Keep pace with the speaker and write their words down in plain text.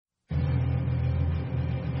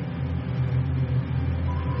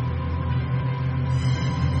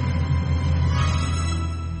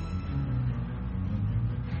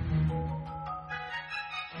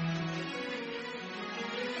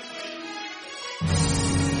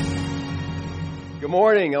Good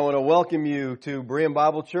morning. I want to welcome you to Berean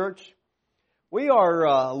Bible Church. We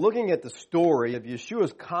are looking at the story of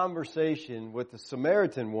Yeshua's conversation with the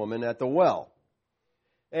Samaritan woman at the well.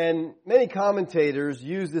 And many commentators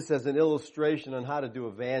use this as an illustration on how to do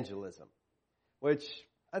evangelism, which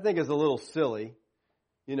I think is a little silly,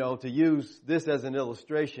 to use this as an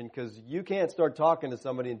illustration, because you can't start talking to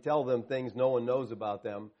somebody and tell them things no one knows about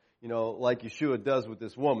them, like Yeshua does with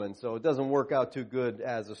this woman. So it doesn't work out too good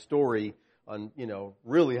as a story on,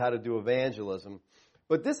 really how to do evangelism.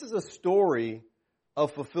 But this is a story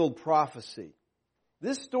of fulfilled prophecy.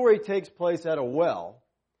 This story takes place at a well.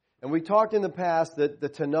 And we talked in the past that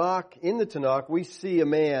in the Tanakh, we see a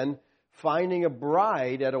man finding a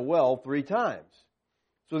bride at a well 3 times.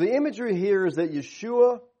 So the imagery here is that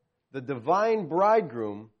Yeshua, the divine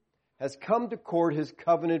bridegroom, has come to court his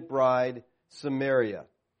covenant bride, Samaria,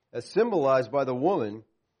 as symbolized by the woman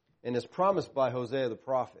and as promised by Hosea the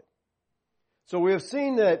prophet. So we have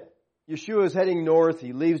seen that Yeshua is heading north.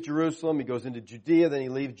 He leaves Jerusalem. He goes into Judea. Then he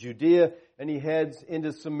leaves Judea and he heads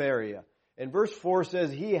into Samaria. And verse 4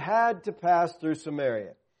 says he had to pass through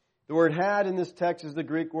Samaria. The word had in this text is the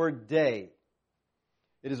Greek word day.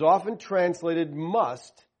 It is often translated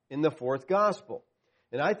must in the 4th gospel.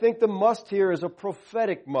 And I think the must here is a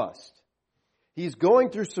prophetic must. He's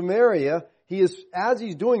going through Samaria. As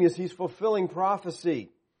he's doing this, he's fulfilling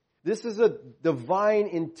prophecy. This is a divine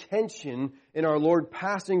intention in our Lord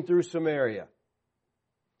passing through Samaria.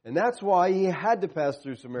 And that's why he had to pass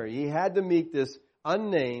through Samaria. He had to meet this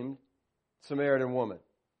unnamed Samaritan woman.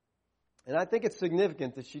 And I think it's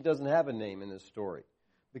significant that she doesn't have a name in this story,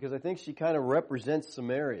 because I think she kind of represents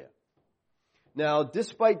Samaria. Now,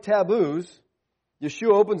 despite taboos,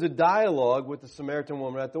 Yeshua opens a dialogue with the Samaritan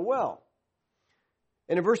woman at the well.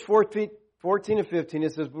 And in verse 14 and 15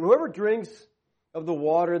 it says, "But whoever drinks of the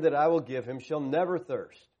water that I will give him shall never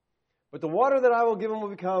thirst. But the water that I will give him will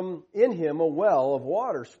become in him a well of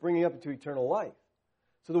water springing up into eternal life."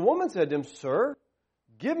 So the woman said to him, "Sir,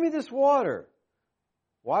 give me this water."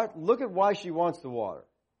 Look at why she wants the water.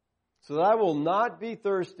 "So that I will not be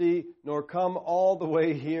thirsty, nor come all the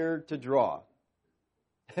way here to draw."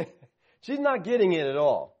 She's not getting it at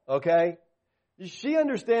all, okay? She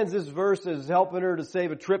understands this verse as helping her to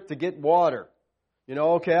save a trip to get water.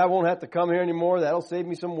 Okay, I won't have to come here anymore. That'll save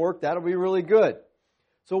me some work. That'll be really good.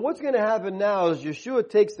 So what's going to happen now is Yeshua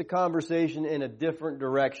takes the conversation in a different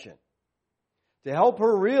direction to help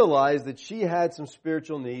her realize that she had some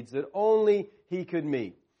spiritual needs that only he could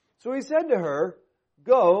meet. So he said to her,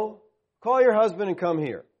 "Go, call your husband and come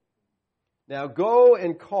here." Now, go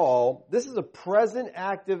and call. This is a present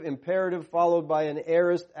active imperative followed by an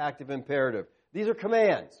aorist active imperative. These are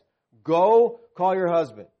commands. Go, call your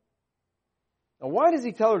husband. Now, why does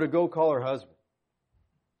he tell her to go call her husband?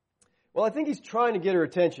 Well, I think he's trying to get her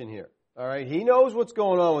attention here. All right, he knows what's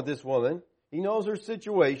going on with this woman. He knows her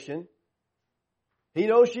situation. He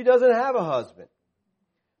knows she doesn't have a husband.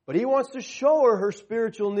 But he wants to show her her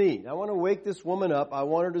spiritual need. I want to wake this woman up. I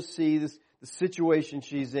want her to see the situation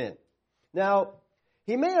she's in. Now,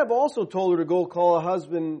 he may have also told her to go call a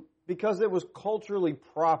husband because it was culturally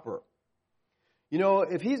proper.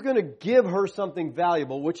 If he's going to give her something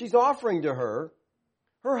valuable, which he's offering to her,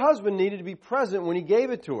 her husband needed to be present when he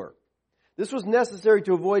gave it to her. This was necessary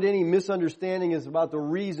to avoid any misunderstandings about the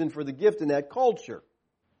reason for the gift in that culture.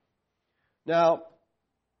 Now,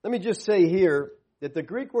 let me just say here that the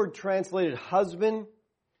Greek word translated husband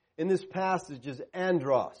in this passage is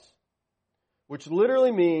andros, which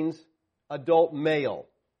literally means adult male.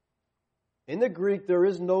 In the Greek, there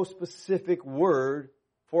is no specific word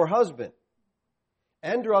for husband.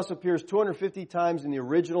 Andros appears 250 times in the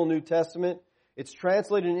original New Testament. It's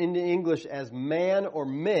translated into English as man or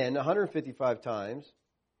men 155 times,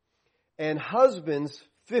 and husbands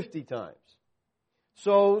 50 times.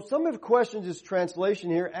 So some have questioned his translation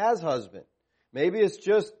here as husband. Maybe it's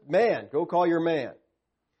just man. Go call your man.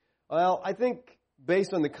 Well, I think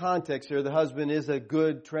based on the context here, the husband is a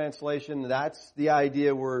good translation. That's the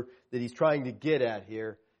idea that he's trying to get at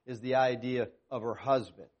here, is the idea of her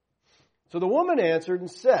husband. So the woman answered and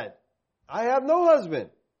said, "I have no husband."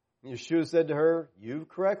 And Yeshua said to her, "You've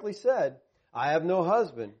correctly said, I have no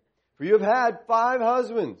husband. For you have had 5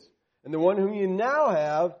 husbands, and the one whom you now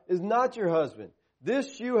have is not your husband.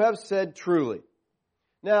 This you have said truly."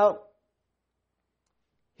 Now,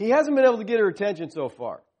 he hasn't been able to get her attention so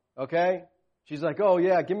far, okay? She's like, "Oh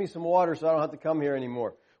yeah, give me some water so I don't have to come here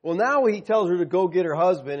anymore." Well, now he tells her to go get her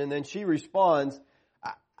husband, and then she responds.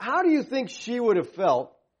 How do you think she would have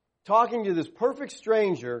felt talking to this perfect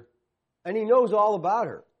stranger, and he knows all about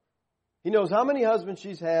her? He knows how many husbands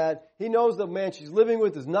she's had. He knows the man she's living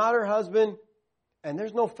with is not her husband. And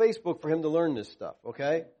there's no Facebook for him to learn this stuff,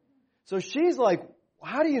 okay? So she's like,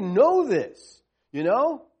 how do you know this? You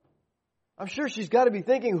know? I'm sure she's got to be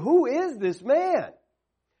thinking, who is this man?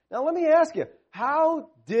 Now let me ask you, how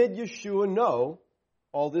did Yeshua know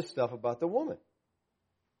all this stuff about the woman?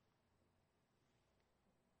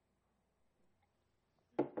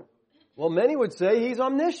 Well, many would say he's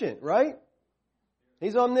omniscient, right?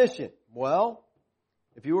 He's omniscient. Well,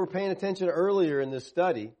 if you were paying attention earlier in this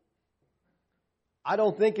study, I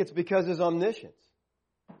don't think it's because of his omniscience.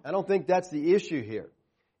 I don't think that's the issue here.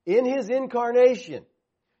 In his incarnation,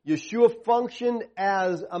 Yeshua functioned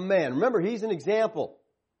as a man. Remember, he's an example.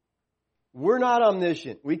 We're not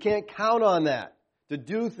omniscient. We can't count on that to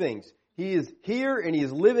do things. He is here and he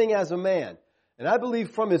is living as a man. And I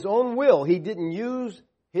believe from his own will, he didn't use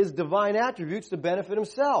his divine attributes to benefit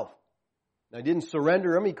himself. Now, he didn't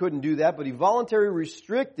surrender them. He couldn't do that. But he voluntarily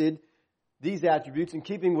restricted these attributes in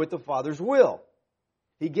keeping with the Father's will.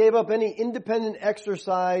 He gave up any independent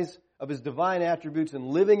exercise of his divine attributes and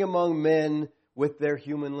living among men with their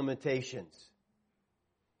human limitations.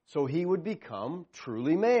 So he would become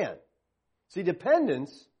truly man. See,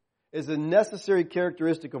 dependence is a necessary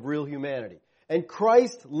characteristic of real humanity. And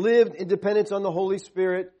Christ lived in dependence on the Holy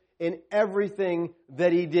Spirit in everything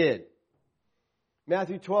that he did.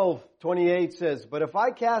 Matthew 12:28 says, "But if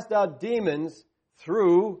I cast out demons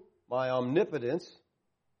through my omnipotence,"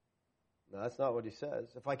 no, that's not what he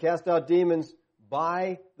says. "If I cast out demons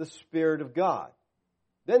by the Spirit of God,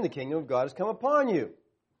 then the kingdom of God has come upon you."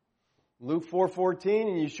 Luke 4:14,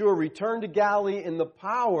 "And Yeshua returned to Galilee in the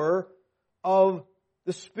power of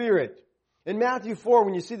the Spirit." In Matthew 4,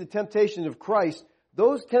 when you see the temptations of Christ,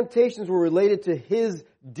 those temptations were related to his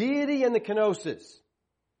deity and the kenosis.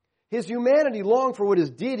 His humanity longed for what his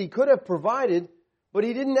deity could have provided, but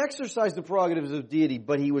he didn't exercise the prerogatives of deity,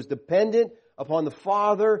 but he was dependent upon the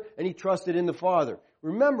Father and he trusted in the Father.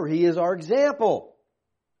 Remember, he is our example.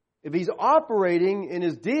 If he's operating in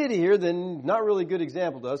his deity here, then not really a good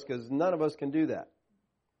example to us because none of us can do that.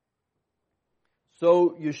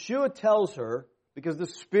 So Yeshua tells her, because the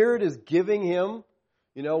Spirit is giving him,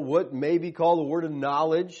 what may be called the word of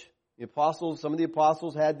knowledge. Some of the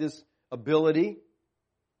apostles had this ability.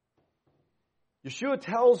 Yeshua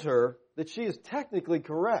tells her that she is technically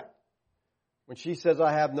correct when she says,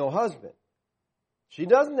 "I have no husband." She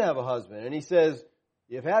doesn't have a husband. And he says,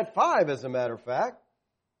 "You've had 5, as a matter of fact.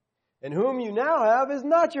 And whom you now have is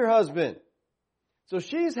not your husband." So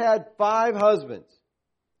she's had 5 husbands.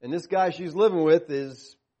 And this guy she's living with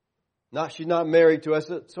she's not married to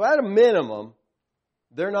us. So at a minimum,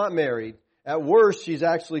 they're not married. At worst, she's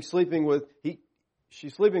actually sleeping with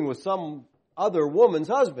some other woman's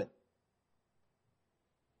husband.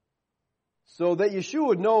 So that Yeshua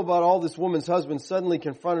would know about all this woman's husband suddenly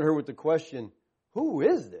confronted her with the question, who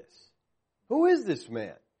is this? Who is this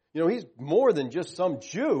man? He's more than just some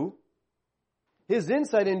Jew. His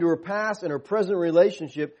insight into her past and her present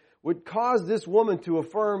relationship would cause this woman to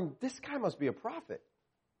affirm, this guy must be a prophet.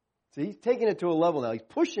 See, he's taking it to a level now. He's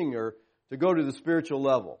pushing her to go to the spiritual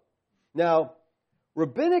level. Now,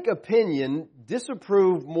 rabbinic opinion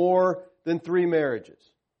disapproved more than 3 marriages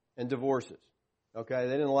and divorces. Okay,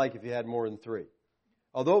 they didn't like if you had more than 3.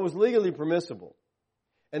 Although it was legally permissible.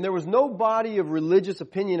 And there was no body of religious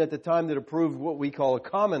opinion at the time that approved what we call a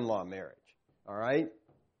common law marriage. All right?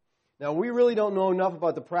 Now, we really don't know enough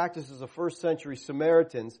about the practices of first century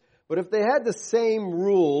Samaritans, but if they had the same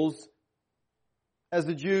rules as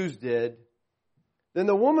the Jews did, then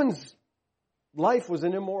the woman's life was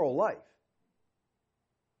an immoral life.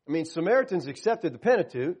 I mean, Samaritans accepted the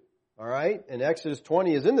Pentateuch, all right? And Exodus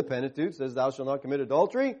 20 is in the Pentateuch, says, "Thou shalt not commit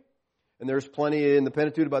adultery." And there's plenty in the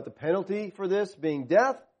Pentateuch about the penalty for this being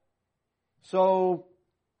death. So,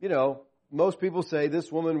 most people say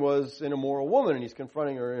this woman was an immoral woman and he's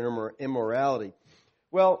confronting her in her immorality.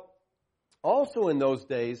 Well, also in those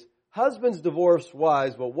days, husbands divorced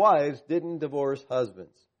wives, but wives didn't divorce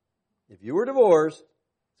husbands. If you were divorced,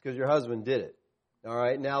 it's because your husband did it. All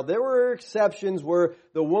right. Now, there were exceptions where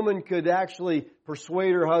the woman could actually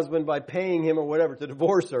persuade her husband by paying him or whatever to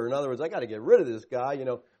divorce her. In other words, I got to get rid of this guy.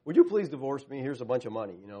 Would you please divorce me? Here's a bunch of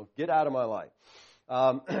money. Get out of my life.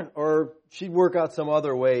 Or she'd work out some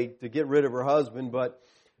other way to get rid of her husband. But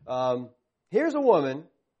here's a woman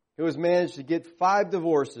who has managed to get 5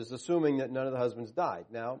 divorces, assuming that none of the husbands died.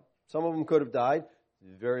 Now, some of them could have died.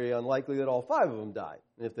 It's very unlikely that all 5 of them died.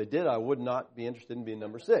 And if they did, I would not be interested in being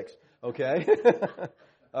number 6. Okay?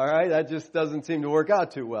 All right? That just doesn't seem to work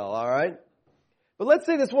out too well. All right? But let's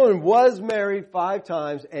say this woman was married 5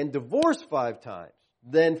 times and divorced 5 times.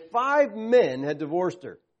 Then 5 men had divorced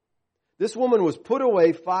her. This woman was put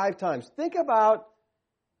away 5 times. Think about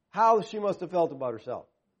how she must have felt about herself.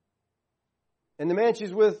 And the man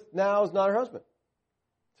she's with now is not her husband.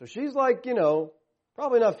 So she's like,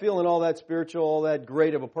 probably not feeling all that spiritual, all that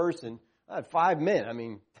great of a person. I had 5 men. I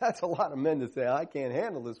mean, that's a lot of men to say, I can't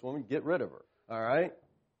handle this woman, get rid of her. All right?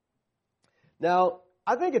 Now,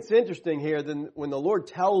 I think it's interesting here that when the Lord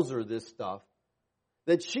tells her this stuff,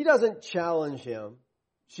 that she doesn't challenge him.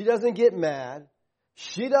 She doesn't get mad.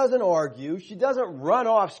 She doesn't argue. She doesn't run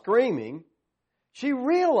off screaming. She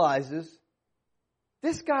realizes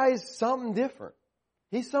this guy is something different.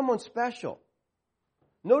 He's someone special.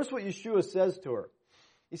 Notice what Yeshua says to her.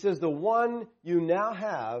 He says, the one you now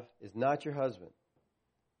have is not your husband.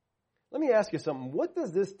 Let me ask you something. What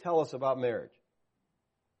does this tell us about marriage?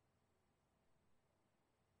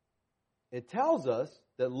 It tells us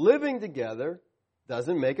that living together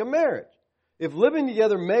doesn't make a marriage. If living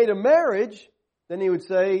together made a marriage, then he would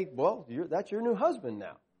say, well, that's your new husband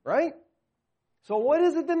now, right? So what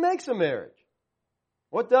is it that makes a marriage?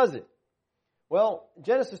 What does it? Well,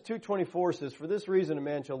 Genesis 2:24 says, for this reason a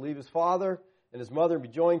man shall leave his father and his mother and be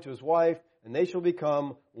joined to his wife, and they shall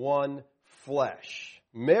become one flesh.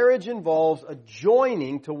 Marriage involves a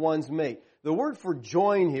joining to one's mate. The word for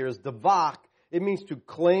join here is davak. It means to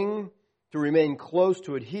cling, to remain close,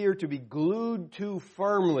 to adhere, to be glued to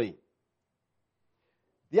firmly.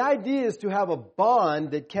 The idea is to have a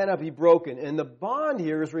bond that cannot be broken. And the bond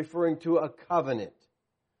here is referring to a covenant.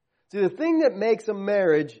 See, the thing that makes a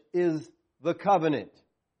marriage is the covenant.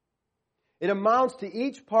 It amounts to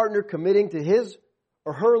each partner committing to his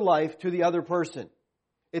or her life to the other person.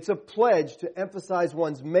 It's a pledge to emphasize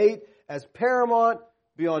one's mate as paramount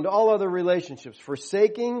beyond all other relationships,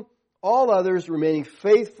 forsaking all others, remaining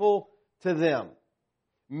faithful to them.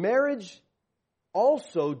 Marriage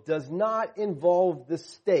also does not involve the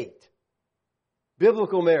state.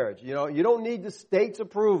 Biblical marriage, you don't need the state's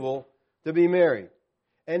approval to be married.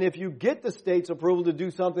 And if you get the state's approval to do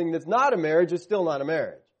something that's not a marriage, it's still not a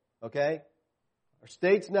marriage. Okay? Our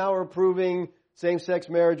states now are approving same-sex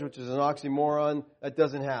marriage, which is an oxymoron. That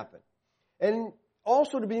doesn't happen. And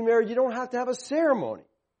also to be married, you don't have to have a ceremony.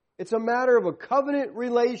 It's a matter of a covenant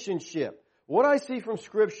relationship. What I see from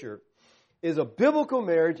Scripture is a biblical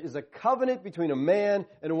marriage is a covenant between a man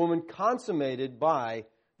and a woman consummated by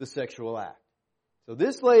the sexual act. So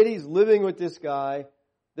this lady's living with this guy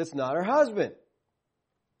that's not her husband.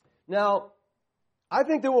 Now, I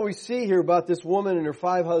think that what we see here about this woman and her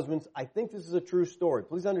 5 husbands, I think this is a true story.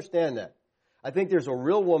 Please understand that. I think there's a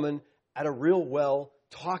real woman at a real well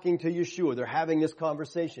talking to Yeshua. They're having this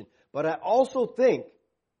conversation. But I also think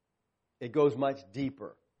it goes much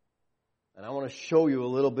deeper. And I want to show you a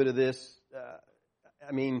little bit of this.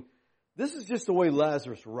 This is just the way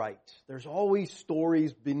Lazarus writes. There's always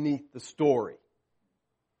stories beneath the story.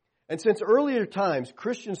 And since earlier times,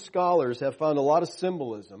 Christian scholars have found a lot of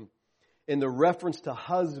symbolism in the reference to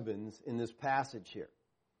husbands in this passage here.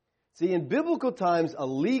 See, in biblical times, a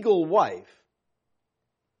legal wife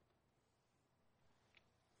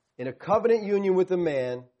in a covenant union with a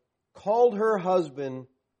man called her husband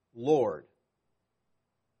Lord.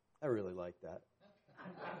 I really like that.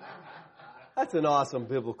 That's an awesome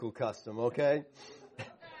biblical custom, okay?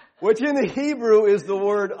 Which in the Hebrew is the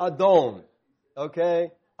word Adon,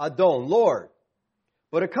 okay? Adon, Lord.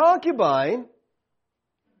 But a concubine,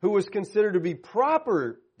 who was considered to be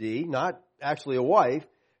property, not actually a wife,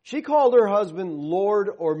 she called her husband Lord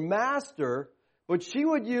or Master, but she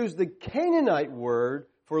would use the Canaanite word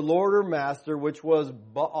for Lord or Master, which was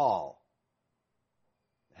Baal.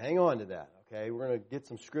 Hang on to that, okay? We're going to get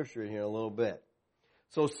some scripture in here in a little bit.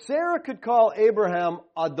 So Sarah could call Abraham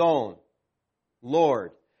Adon,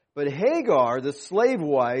 Lord, but Hagar, the slave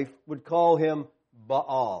wife, would call him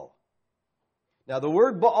Baal. Now, the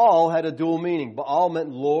word Baal had a dual meaning. Baal meant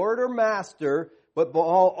Lord or Master, but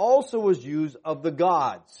Baal also was used of the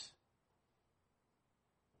gods.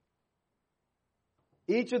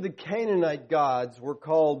 Each of the Canaanite gods were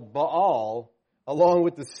called Baal, along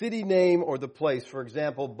with the city name or the place. For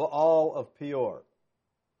example, Baal of Peor.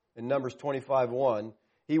 In Numbers 25:1,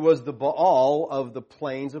 he was the Baal of the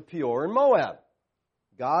plains of Peor in Moab.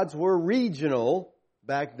 Gods were regional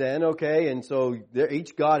back then, okay, and so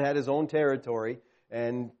each god had his own territory,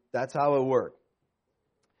 and that's how it worked.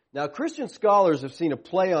 Now, Christian scholars have seen a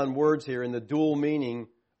play on words here in the dual meaning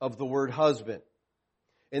of the word husband.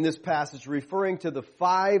 In this passage, referring to the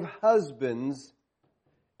 5 husbands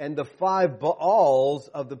and the 5 Baals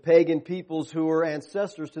of the pagan peoples who were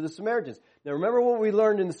ancestors to the Samaritans. Now, remember what we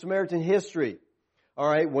learned in the Samaritan history. All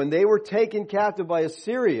right, when they were taken captive by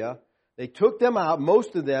Assyria, they took them out,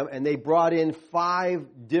 most of them, and they brought in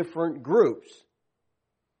 5 different groups.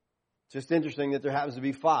 Just interesting that there happens to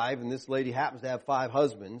be 5, and this lady happens to have 5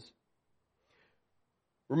 husbands.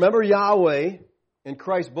 Remember, Yahweh and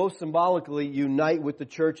Christ both symbolically unite with the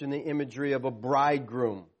church in the imagery of a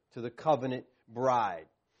bridegroom to the covenant bride.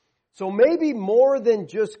 So maybe more than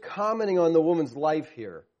just commenting on the woman's life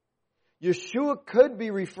here, Yeshua could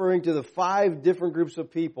be referring to the 5 different groups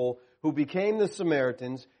of people who became the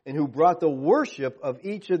Samaritans and who brought the worship of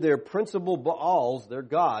each of their principal Baals, their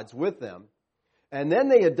gods, with them. And then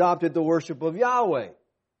they adopted the worship of Yahweh.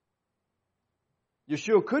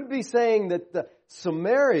 Yeshua could be saying that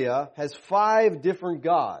Samaria has 5 different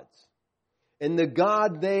gods. And the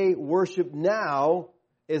God they worship now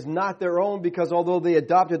is not their own, because although they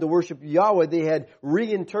adopted the worship of Yahweh, they had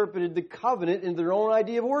reinterpreted the covenant into their own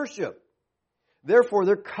idea of worship. Therefore,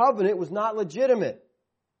 their covenant was not legitimate.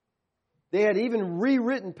 They had even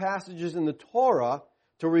rewritten passages in the Torah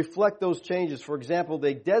to reflect those changes. For example,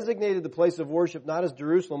 they designated the place of worship not as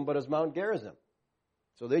Jerusalem, but as Mount Gerizim.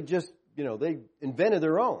 So they just, they invented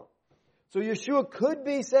their own. So Yeshua could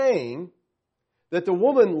be saying that the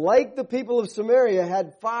woman, like the people of Samaria,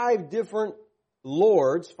 had 5 different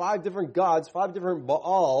lords, 5 different gods, 5 different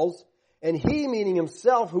Baals, and he, meaning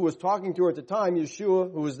himself, who was talking to her at the time,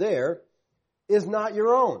 Yeshua, who was there, is not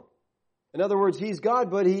your own. In other words, he's God,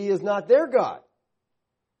 but he is not their God.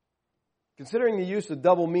 Considering the use of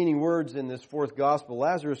double meaning words in this 4th gospel,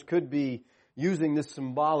 Lazarus could be using this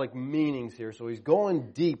symbolic meanings here. So he's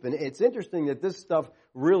going deep. And it's interesting that this stuff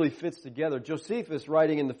really fits together. Josephus,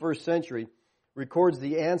 writing in the 1st century, records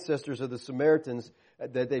the ancestors of the Samaritans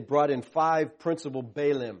that they brought in 5 principal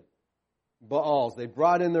Baals. They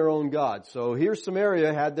brought in their own gods. So here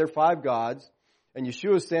Samaria had their 5 gods. And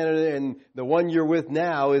Yeshua's standing there, and the one you're with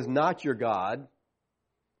now is not your God,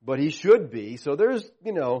 but he should be. So there's,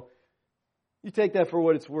 you take that for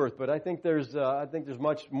what it's worth. But I think there's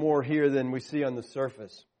much more here than we see on the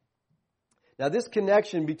surface. Now, this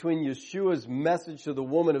connection between Yeshua's message to the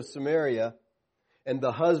woman of Samaria and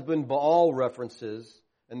the husband Baal references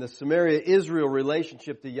and the Samaria-Israel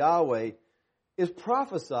relationship to Yahweh is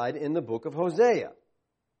prophesied in the book of Hosea.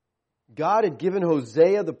 God had given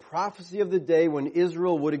Hosea the prophecy of the day when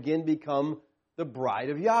Israel would again become the bride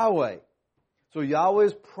of Yahweh. So Yahweh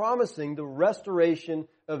is promising the restoration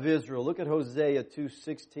of Israel. Look at Hosea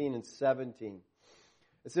 2:16 and 17.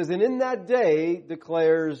 It says, "And in that day,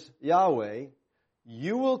 declares Yahweh,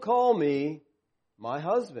 you will call me my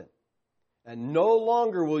husband, and no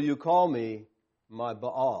longer will you call me my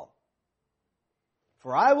Baal.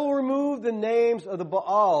 For I will remove the names of the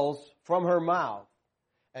Baals from her mouth,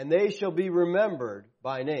 and they shall be remembered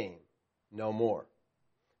by name no more."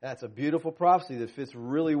 That's a beautiful prophecy that fits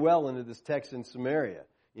really well into this text in Samaria.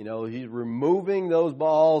 He's removing those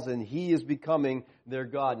Baals and he is becoming their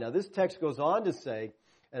God. Now this text goes on to say,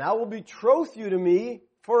 "And I will betroth you to me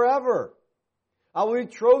forever. I will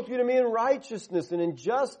betroth you to me in righteousness and in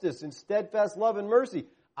justice, in steadfast love and mercy.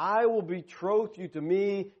 I will betroth you to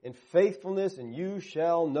me in faithfulness, and you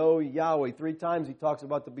shall know Yahweh." 3 times he talks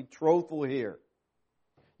about the betrothal here.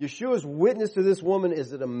 Yeshua's witness to this woman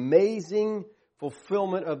is an amazing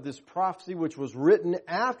fulfillment of this prophecy, which was written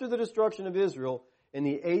after the destruction of Israel in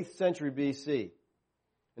the 8th century BC.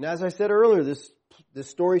 And as I said earlier, this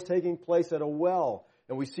story is taking place at a well.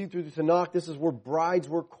 And we see through the Tanakh, this is where brides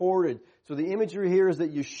were courted. So the imagery here is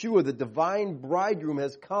that Yeshua, the divine bridegroom,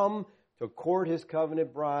 has come to court his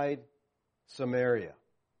covenant bride, Samaria.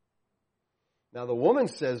 Now the woman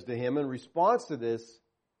says to him in response to this,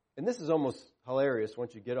 and this is almost hilarious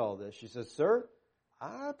once you get all this. She says, "Sir,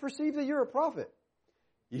 I perceive that you're a prophet."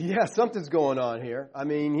 Yeah, something's going on here. I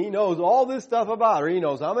mean, he knows all this stuff about her. He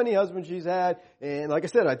knows how many husbands she's had. And like I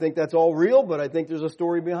said, I think that's all real, but I think there's a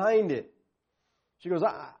story behind it. She goes,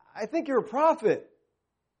 I think you're a prophet.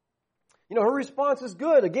 Her response is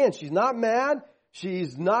good. Again, she's not mad.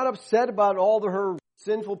 She's not upset about all of her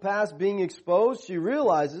sinful past being exposed. She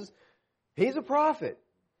realizes he's a prophet.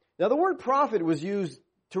 Now, the word prophet was used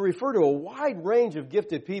to refer to a wide range of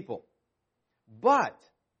gifted people. But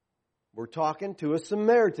we're talking to a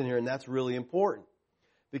Samaritan here, and that's really important.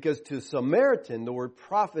 Because to Samaritan, the word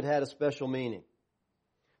prophet had a special meaning.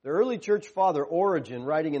 The early church father Origen,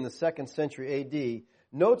 writing in the 2nd century AD,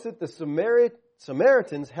 notes that the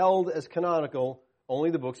Samaritans held as canonical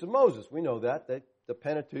only the books of Moses. We know that the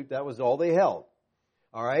Pentateuch, that was all they held.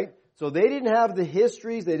 All right? So they didn't have the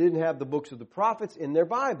histories, they didn't have the books of the prophets in their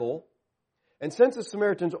Bible. And since the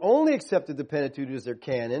Samaritans only accepted the Pentateuch as their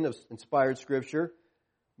canon of inspired scripture,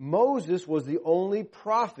 Moses was the only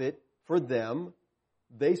prophet for them.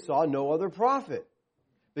 They saw no other prophet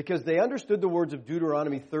because they understood the words of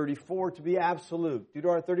Deuteronomy 34 to be absolute.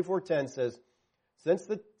 Deuteronomy 34:10 says,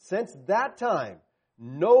 since that time,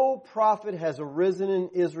 no prophet has arisen in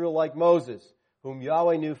Israel like Moses, whom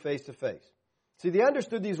Yahweh knew face to face. See, they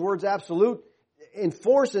understood these words absolute in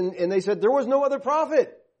force, and they said there was no other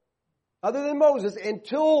prophet other than Moses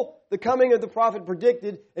until the coming of the prophet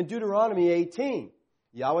predicted in Deuteronomy 18.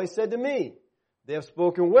 Yahweh said to me, they have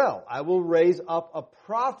spoken well. I will raise up a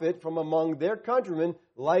prophet from among their countrymen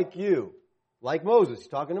like you, like Moses. He's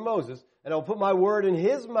talking to Moses. And I'll put my word in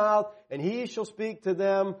his mouth, and he shall speak to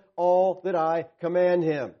them all that I command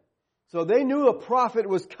him. So they knew a prophet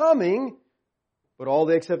was coming, but all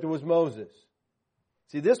they accepted was Moses.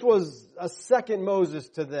 See, this was a second Moses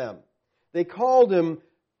to them. They called him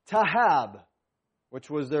Tahab, which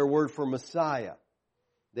was their word for Messiah.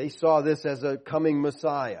 They saw this as a coming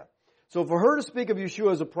Messiah. So for her to speak of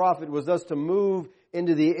Yeshua as a prophet was thus to move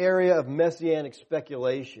into the area of messianic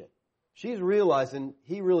speculation. She's realizing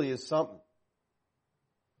he really is something.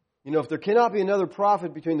 You know, if there cannot be another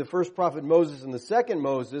prophet between the first prophet Moses and the second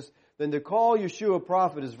Moses, then to call Yeshua a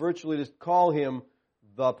prophet is virtually to call him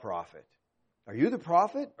the prophet. Are you the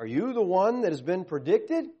prophet? Are you the one that has been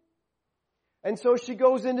predicted? And so she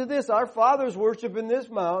goes into this. Our fathers worship in this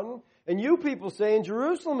mountain, and you people say in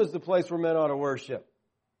Jerusalem is the place where men ought to worship.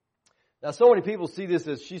 Now, so many people see this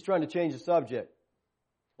as she's trying to change the subject.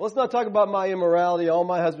 Well, let's not talk about my immorality, all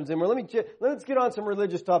my husband's immorality. Let's get on some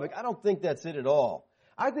religious topic. I don't think that's it at all.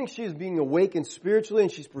 I think she is being awakened spiritually,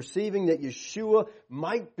 and she's perceiving that Yeshua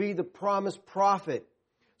might be the promised prophet.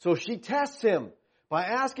 So she tests him by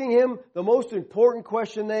asking him the most important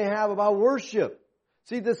question they have about worship.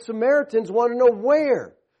 See, the Samaritans want to know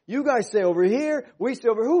where. You guys say over here, we say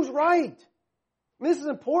over here. Who's right? This is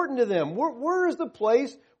important to them. Where is the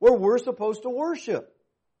place where we're supposed to worship?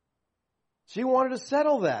 She wanted to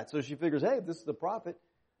settle that. So she figures, hey, if this is the prophet,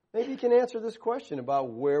 maybe he can answer this question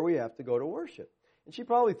about where we have to go to worship. And she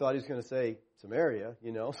probably thought he was going to say Samaria,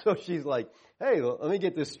 you know. So she's like, hey, let me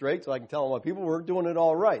get this straight so I can tell my people we're doing it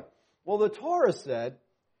all right. Well, the Torah said,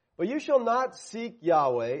 but you shall not seek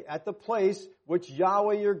Yahweh at the place which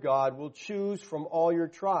Yahweh your God will choose from all your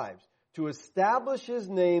tribes to establish his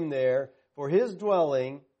name there for his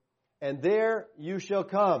dwelling, and there you shall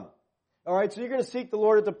come. All right, so you're going to seek the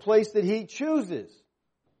Lord at the place that he chooses.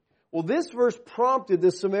 Well, this verse prompted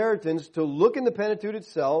the Samaritans to look in the Pentateuch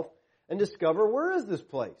itself and discover, where is this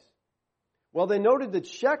place? Well, they noted that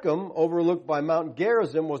Shechem, overlooked by Mount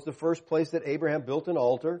Gerizim, was the first place that Abraham built an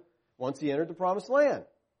altar once he entered the Promised Land.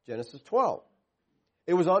 Genesis 12.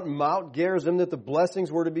 It was on Mount Gerizim that the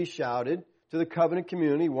blessings were to be shouted to the covenant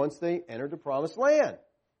community once they entered the Promised Land.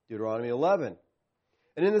 Deuteronomy 11.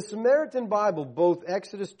 And in the Samaritan Bible, both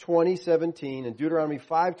Exodus 20:17 and Deuteronomy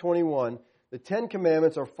 5:21, the Ten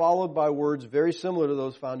Commandments are followed by words very similar to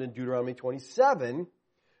those found in Deuteronomy 27,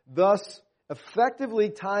 thus effectively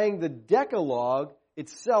tying the Decalogue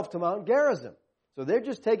itself to Mount Gerizim. So they're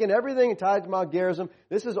just taking everything and tied it to Mount Gerizim.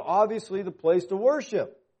 This is obviously the place to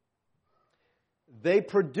worship. They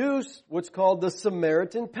produce what's called the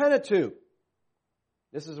Samaritan Pentateuch.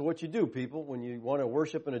 This is what you do, people. When you want to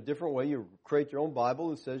worship in a different way, you create your own Bible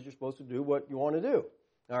that says you're supposed to do what you want to do.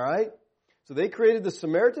 All right? So they created the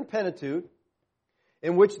Samaritan Pentateuch,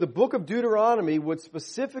 in which the book of Deuteronomy would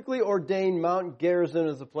specifically ordain Mount Gerizim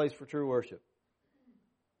as a place for true worship.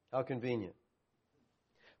 How convenient.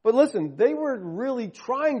 But listen, they were really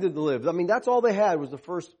trying to live. I mean, that's all they had was the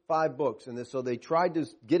first 5 books in this. So they tried to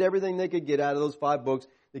get everything they could get out of those 5 books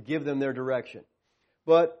to give them their direction.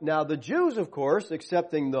 But now the Jews, of course,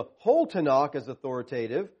 accepting the whole Tanakh as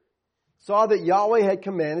authoritative, saw that Yahweh had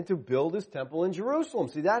commanded to build his temple in Jerusalem.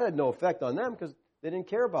 See, that had no effect on them because they didn't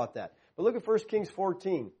care about that. But look at 1 Kings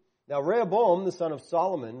 14. Now Rehoboam, the son of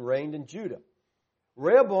Solomon, reigned in Judah.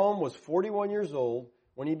 Rehoboam was 41 years old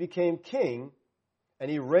when he became king, and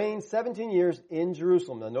he reigned 17 years in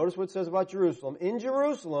Jerusalem. Now notice what it says about Jerusalem. In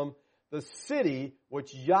Jerusalem, the city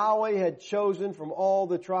which Yahweh had chosen from all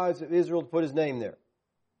the tribes of Israel to put his name there.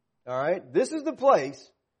 All right? This is the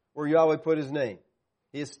place where Yahweh put his name.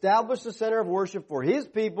 He established the center of worship for his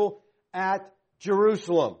people at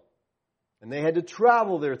Jerusalem. And they had to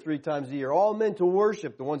travel there 3 times a year, all meant to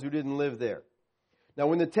worship the ones who didn't live there. Now,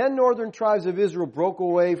 when the 10 northern tribes of Israel broke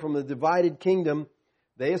away from the divided kingdom,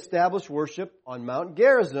 they established worship on Mount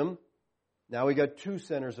Gerizim. Now we got 2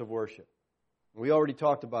 centers of worship. We already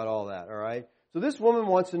talked about all that, all right? So this woman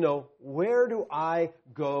wants to know, where do I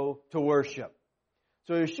go to worship?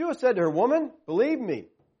 So Yeshua said to her, woman, believe me,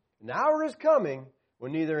 an hour is coming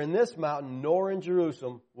when neither in this mountain nor in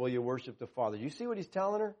Jerusalem will you worship the Father. You see what he's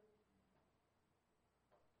telling her?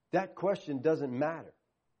 That question doesn't matter.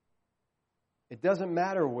 It doesn't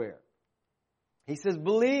matter where. He says,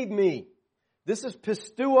 believe me. This is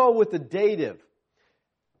pistuo with the dative.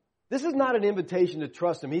 This is not an invitation to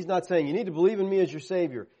trust Him. He's not saying, you need to believe in me as your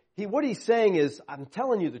Savior. What He's saying is, I'm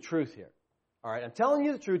telling you the truth here. All right, I'm telling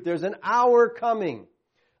you the truth. There's an hour coming.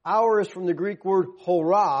 Hour is from the Greek word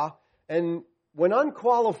hora, and when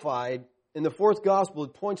unqualified, in the fourth gospel,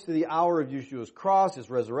 it points to the hour of Yeshua's cross, His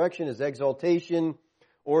resurrection, His exaltation,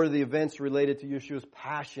 or the events related to Yeshua's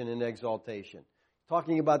passion and exaltation.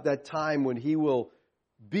 Talking about that time when He will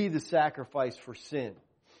be the sacrifice for sin.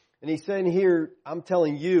 And He's saying here, I'm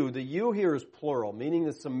telling you, the you here is plural, meaning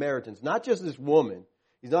the Samaritans, not just this woman.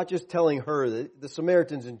 He's not just telling her, the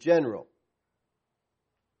Samaritans in general.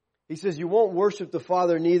 He says, you won't worship the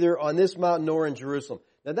Father neither on this mountain nor in Jerusalem.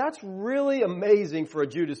 Now that's really amazing for a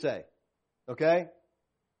Jew to say. Okay?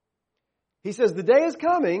 He says, the day is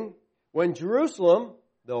coming when Jerusalem,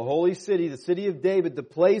 the holy city, the city of David, the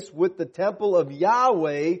place with the temple of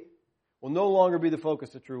Yahweh, will no longer be the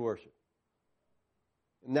focus of true worship.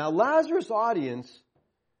 Now Lazarus' audience,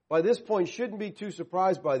 by this point, shouldn't be too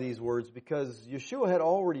surprised by these words because Yeshua had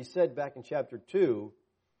already said back in chapter 2,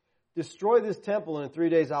 destroy this temple and in 3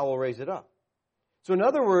 days I will raise it up. So in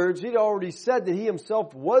other words, He'd already said that He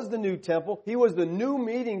Himself was the new temple. He was the new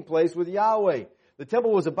meeting place with Yahweh. The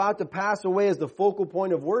temple was about to pass away as the focal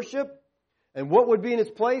point of worship. And what would be in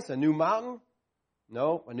its place? A new mountain?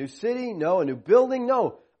 No. A new city? No. A new building?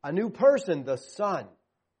 No. A new person, the Son.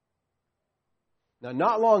 Now,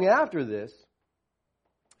 not long after this,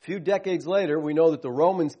 a few decades later, we know that the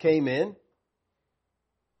Romans came in,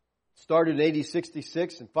 started in AD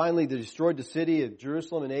 66, and finally they destroyed the city of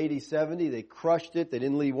Jerusalem in AD 70. They crushed it. They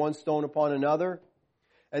didn't leave one stone upon another.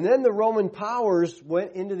 And then the Roman powers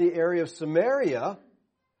went into the area of Samaria,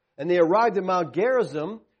 and they arrived at Mount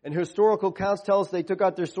Gerizim, and historical accounts tell us they took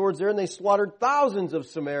out their swords there, and they slaughtered thousands of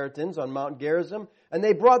Samaritans on Mount Gerizim, and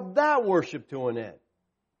they brought that worship to an end.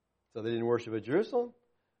 So they didn't worship at Jerusalem.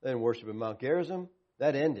 They didn't worship at Mount Gerizim.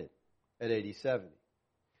 That ended at AD 70.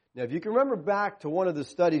 Now, if you can remember back to one of the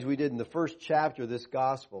studies we did in the first chapter of this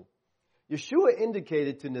gospel, Yeshua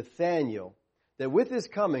indicated to Nathanael that with His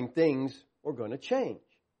coming, things were going to change.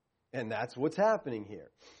 And that's what's happening here.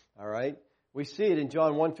 All right? We see it in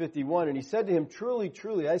John 1:51, and He said to him, truly,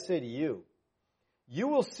 truly, I say to you, you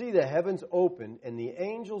will see the heavens opened and the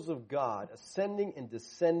angels of God ascending and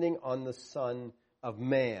descending on the Son of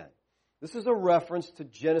Man. This is a reference to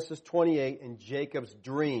Genesis 28 and Jacob's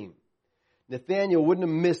dream. Nathanael wouldn't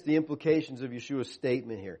have missed the implications of Yeshua's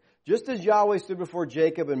statement here. Just as Yahweh stood before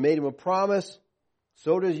Jacob and made him a promise,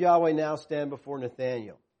 so does Yahweh now stand before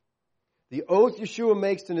Nathanael. The oath Yeshua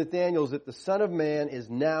makes to Nathanael is that the Son of Man is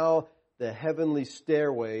now the heavenly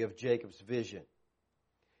stairway of Jacob's vision.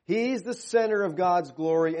 He's the center of God's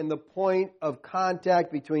glory and the point of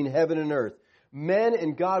contact between heaven and earth. Men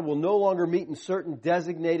and God will no longer meet in certain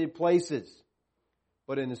designated places,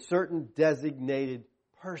 but in a certain designated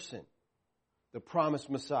person. The promised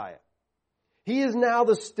Messiah. He is now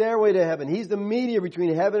the stairway to heaven. He's the mediator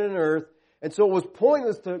between heaven and earth. And so it was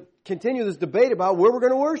pointless to continue this debate about where we're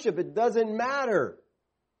going to worship. It doesn't matter.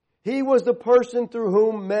 He was the person through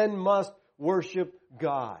whom men must worship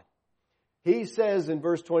God. He says in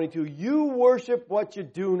verse 22, you worship what you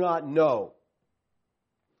do not know.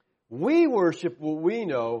 We worship what we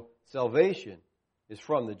know. Salvation is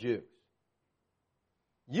from the Jews.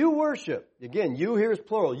 You worship. Again, you here is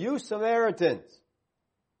plural. You Samaritans.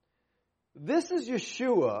 This is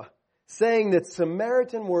Yeshua saying that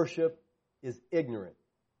Samaritan worship is ignorant.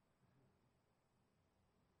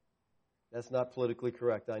 That's not politically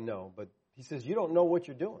correct, I know. But He says you don't know what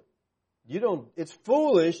you're doing. It's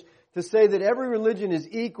foolish to say that every religion is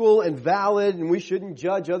equal and valid and we shouldn't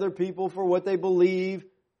judge other people for what they believe.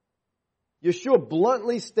 Yeshua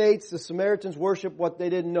bluntly states the Samaritans worship what they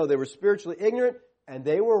didn't know. They were spiritually ignorant. And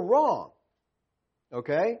they were wrong.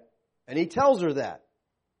 Okay? And He tells her that.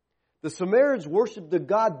 The Samaritans worshiped the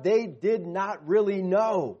God they did not really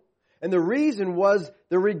know. And the reason was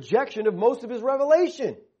the rejection of most of His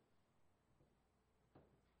revelation.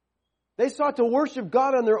 They sought to worship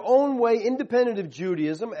God on their own way, independent of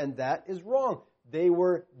Judaism, and that is wrong. They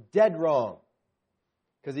were dead wrong.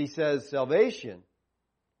 Because He says salvation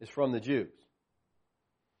is from the Jews.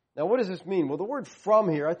 Now, what does this mean? Well, the word from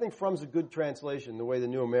here, I think from is a good translation, the way the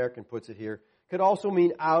New American puts it here, could also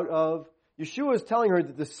mean out of. Yeshua is telling her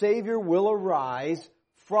that the Savior will arise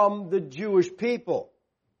from the Jewish people.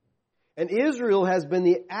 And Israel has been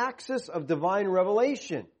the axis of divine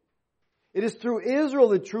revelation. It is through Israel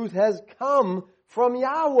that truth has come from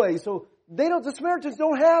Yahweh. So the Samaritans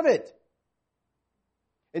don't have it.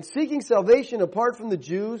 And seeking salvation apart from the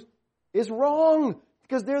Jews is wrong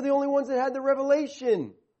because they're the only ones that had the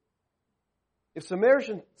revelation. If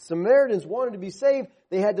Samaritans wanted to be saved,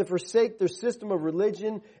 they had to forsake their system of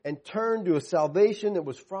religion and turn to a salvation that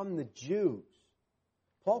was from the Jews.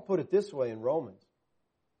 Paul put it this way in Romans.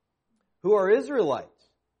 Who are Israelites,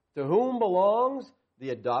 to whom belongs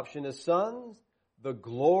the adoption as sons, the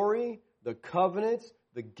glory, the covenants,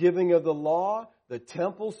 the giving of the law, the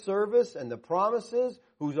temple service, and the promises,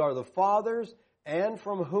 whose are the fathers, and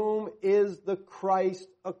from whom is the Christ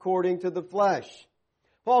according to the flesh.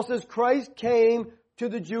 Paul says Christ came to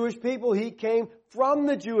the Jewish people. He came from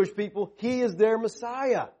the Jewish people. He is their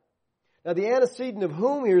Messiah. Now the antecedent of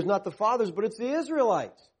whom here is not the fathers, but it's the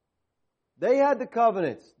Israelites. They had the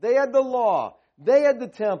covenants. They had the law. They had the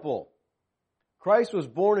temple. Christ was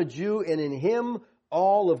born a Jew, and in Him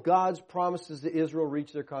all of God's promises to Israel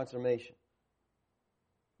reached their consummation.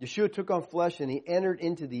 Yeshua took on flesh and He entered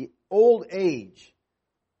into the old age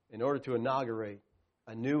in order to inaugurate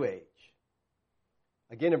a new age.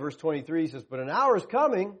 Again in verse 23 he says, but an hour is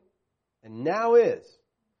coming, and now is,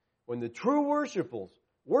 when the true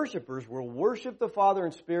worshipers will worship the Father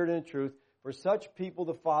in spirit and in truth. For such people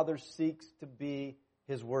the Father seeks to be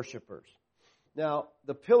His worshipers. Now,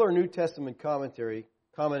 the Pillar New Testament commentary,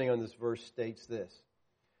 commenting on this verse, states this.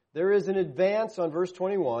 There is an advance on verse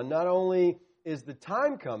 21. Not only is the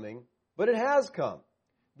time coming, but it has come.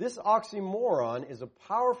 This oxymoron is a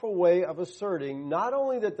powerful way of asserting not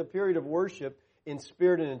only that the period of worship in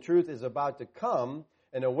spirit and in truth is about to come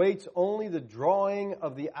and awaits only the drawing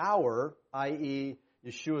of the hour, i.e.,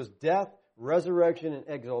 Yeshua's death, resurrection, and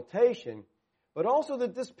exaltation, but also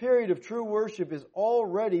that this period of true worship is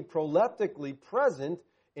already proleptically present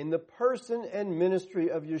in the person and ministry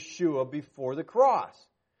of Yeshua before the cross.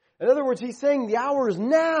 In other words, he's saying the hour is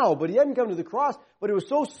now, but he hadn't come to the cross, but it was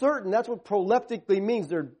so certain. That's what proleptically means.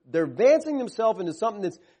 They're advancing themselves into something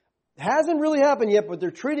that hasn't really happened yet, but they're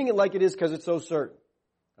treating it like it is because it's so certain.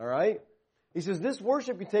 All right? He says this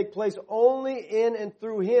worship can take place only in and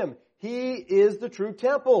through Him. He is the true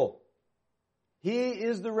temple. He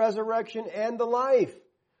is the resurrection and the life.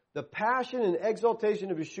 The passion and exaltation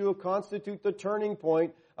of Yeshua constitute the turning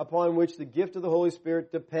point upon which the gift of the Holy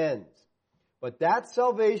Spirit depends. But that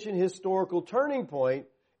salvation historical turning point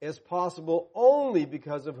is possible only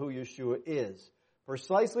because of who Yeshua is.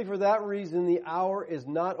 Precisely for that reason, the hour is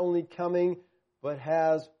not only coming, but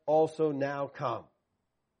has also now come.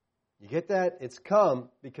 You get that? It's come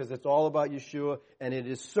because it's all about Yeshua, and it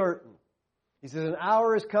is certain. He says, an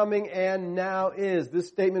hour is coming and now is. This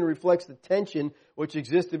statement reflects the tension which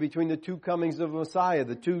existed between the two comings of Messiah.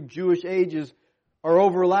 The two Jewish ages are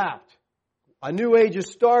overlapped. A new age is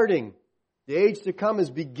starting. The age to come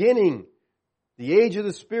is beginning. The age of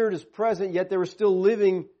the Spirit is present, yet they were still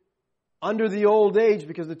living under the old age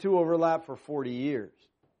because the two overlapped for 40 years.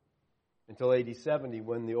 Until AD 70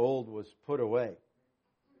 when the old was put away.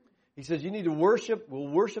 He says you need to worship, we'll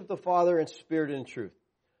worship the Father in spirit and in truth.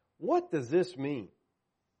 What does this mean?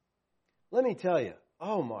 Let me tell you.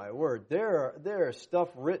 Oh my word. There are stuff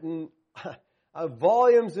written,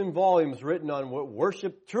 volumes and volumes written on what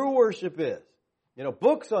worship, true worship is. You know,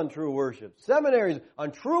 books on true worship, seminaries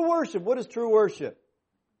on true worship. What is true worship?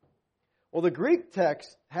 Well, the Greek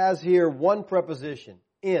text has here one preposition,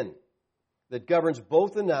 in, that governs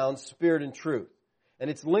both the nouns, spirit and truth. And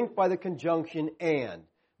it's linked by the conjunction and.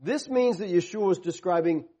 This means that Yeshua is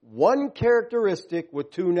describing one characteristic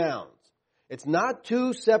with two nouns. It's not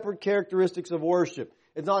two separate characteristics of worship.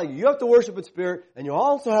 It's not like you have to worship in spirit and you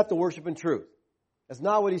also have to worship in truth. That's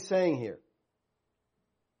not what he's saying here.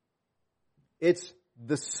 It's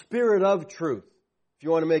the spirit of truth, if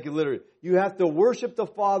you want to make it literal. You have to worship the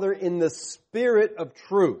Father in the spirit of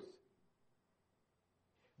truth.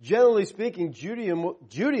 Generally speaking,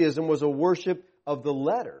 Judaism was a worship of the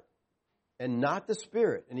letter and not the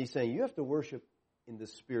Spirit. And he's saying you have to worship in the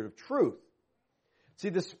spirit of truth. See,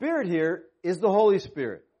 the Spirit here is the Holy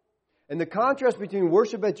Spirit. And the contrast between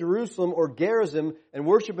worship at Jerusalem or Gerizim and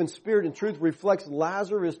worship in spirit and truth reflects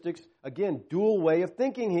Lazaristic's, again, dual way of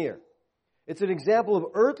thinking here. It's an example of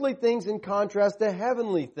earthly things in contrast to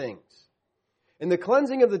heavenly things. In the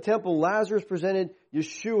cleansing of the temple, Lazarus presented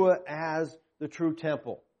Yeshua as the true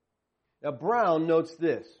temple. Now, Brown notes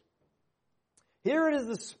this. Here it is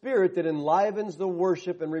the Spirit that enlivens the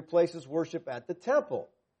worship and replaces worship at the temple.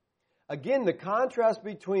 Again, the contrast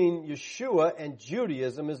between Yeshua and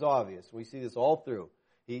Judaism is obvious. We see this all through.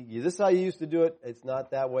 This is how you used to do it. It's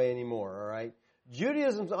not that way anymore, all right?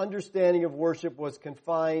 Judaism's understanding of worship was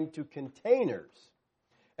confined to containers.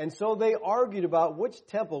 And so they argued about which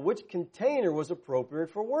temple, which container was appropriate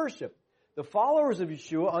for worship. The followers of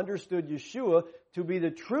Yeshua understood Yeshua to be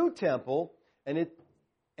the true temple, and it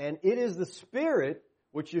is the Spirit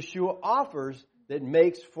which Yeshua offers that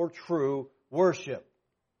makes for true worship.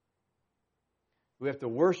 We have to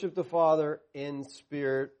worship the Father in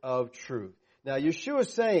spirit of truth. Now, Yeshua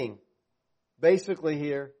is saying, basically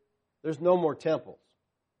here, there's no more temples.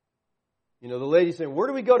 You know, the lady's saying, where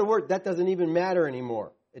do we go to work? That doesn't even matter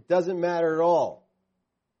anymore. It doesn't matter at all.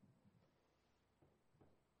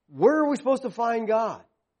 Where are we supposed to find God?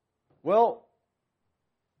 Well,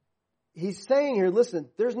 he's saying here, listen,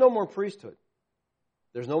 there's no more priesthood.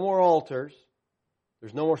 There's no more altars.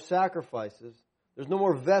 There's no more sacrifices. There's no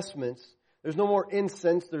more vestments. There's no more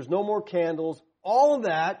incense. There's no more candles. All of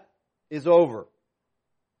that is over.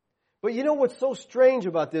 But you know what's so strange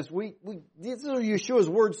about this? This is Yeshua's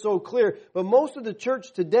word so clear, but most of the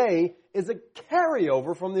church today is a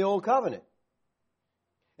carryover from the Old Covenant.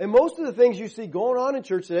 And most of the things you see going on in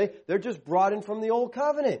church today, they're just brought in from the Old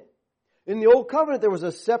Covenant. In the Old Covenant, there was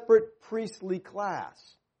a separate priestly class.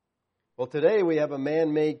 Well, today we have a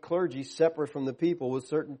man-made clergy separate from the people with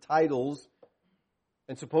certain titles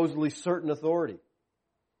and supposedly certain authority.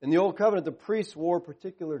 In the Old Covenant, the priests wore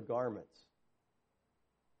particular garments.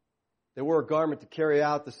 They wore a garment to carry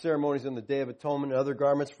out the ceremonies on the Day of Atonement and other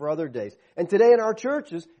garments for other days. And today in our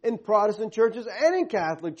churches, in Protestant churches and in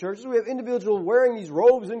Catholic churches, we have individuals wearing these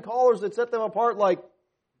robes and collars that set them apart like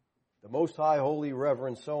the Most High, Holy,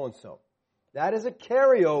 Reverend, so-and-so. That is a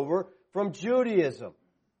carryover from Judaism.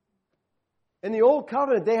 In the Old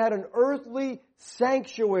Covenant, they had an earthly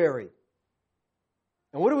sanctuary.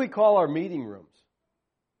 And what do we call our meeting rooms?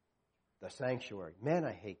 The sanctuary. Man,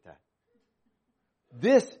 I hate that.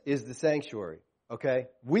 This is the sanctuary, okay?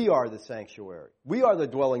 We are the sanctuary. We are the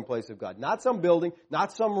dwelling place of God. Not some building,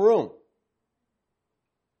 not some room.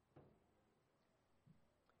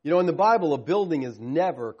 You know, in the Bible, a building is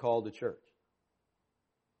never called a church.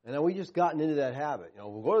 And now we just gotten into that habit. You know,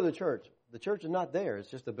 we'll go to the church. The church is not there. It's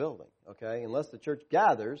just a building, okay? Unless the church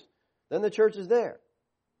gathers, then the church is there.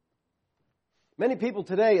 Many people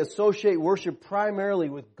today associate worship primarily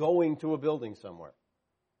with going to a building somewhere,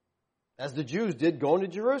 as the Jews did going to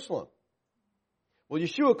Jerusalem. Well,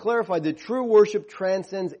 Yeshua clarified that true worship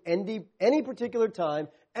transcends any particular time,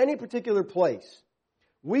 any particular place.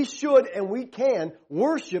 We should and we can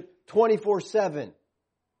worship 24/7.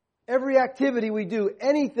 Every activity we do,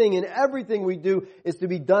 anything and everything we do is to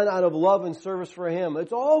be done out of love and service for Him.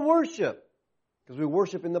 It's all worship because we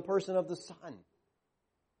worship in the person of the Son.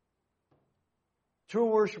 True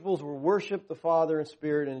worshipers will worship the Father in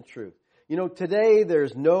spirit and in truth. You know, today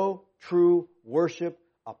there's no true worship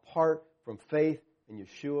apart from faith in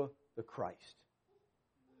Yeshua the Christ.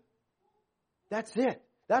 That's it.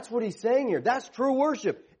 That's what he's saying here. That's true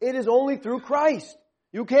worship. It is only through Christ.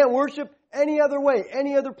 You can't worship any other way,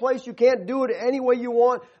 any other place. You can't do it any way you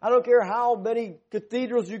want. I don't care how many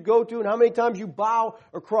cathedrals you go to and how many times you bow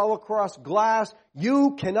or crawl across glass.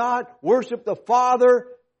 You cannot worship the Father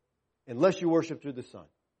unless you worship through the Son.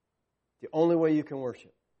 The only way you can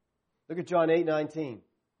worship. Look at John 8:19.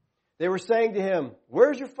 They were saying to him,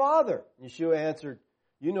 "Where's your Father?" And Yeshua answered,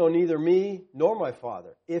 "You know neither me nor my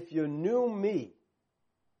Father. If you knew me,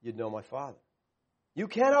 you'd know my Father." You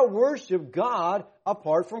cannot worship God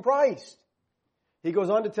apart from Christ. He goes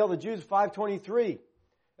on to tell the Jews, 5:23,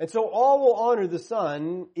 "And so all will honor the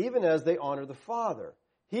Son, even as they honor the Father.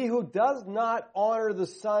 He who does not honor the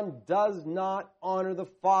Son does not honor the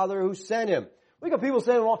Father who sent him." We got people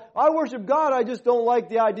saying, "Well, I worship God, I just don't like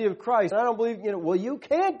the idea of Christ. I don't believe, well, you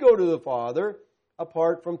can't go to the Father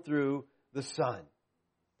apart from through the Son.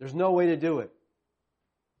 There's no way to do it.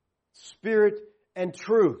 Spirit and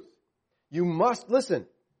truth. You must, listen,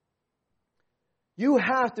 you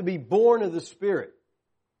have to be born of the Spirit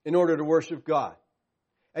in order to worship God.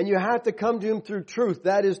 And you have to come to Him through truth.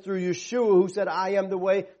 That is through Yeshua, who said, "I am the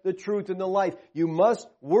way, the truth, and the life." You must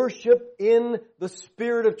worship in the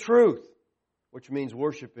Spirit of truth, which means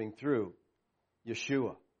worshiping through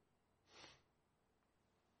Yeshua.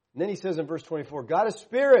 And then he says in verse 24, "God is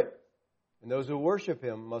Spirit, and those who worship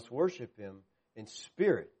Him must worship Him in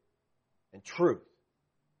spirit and truth."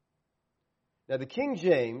 Now the King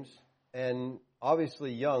James, and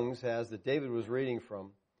obviously Young's has, that David was reading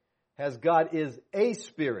from, has God is a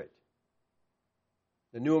spirit.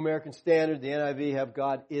 The New American Standard, the NIV, have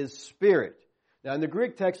God is Spirit. Now in the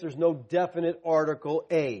Greek text, there's no definite article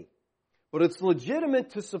a. But it's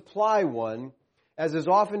legitimate to supply one, as is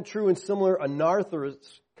often true in similar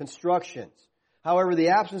anarthrous constructions. However, the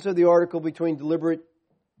absence of the article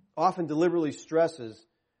often deliberately stresses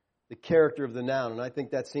the character of the noun. And I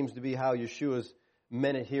think that seems to be how Yeshua's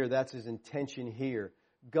meant it here. That's his intention here.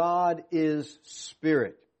 God is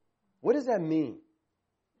Spirit. What does that mean?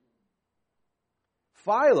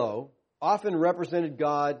 Philo often represented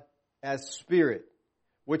God as Spirit,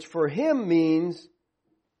 which for him means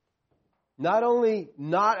not only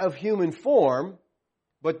not of human form,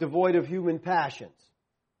 but devoid of human passions.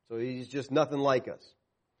 So he's just nothing like us.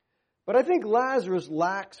 But I think Lazarus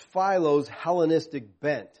lacks Philo's Hellenistic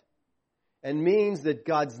bent and means that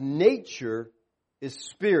God's nature is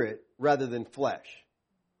spirit rather than flesh.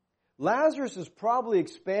 Lazarus is probably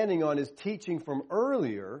expanding on his teaching from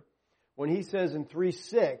earlier when he says in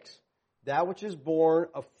 3:6, that which is born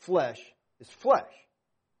of flesh is flesh.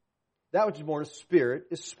 That which is born of spirit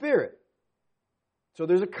is spirit. So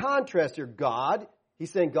there's a contrast here. God,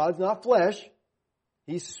 he's saying God's not flesh,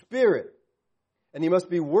 he's spirit. And he must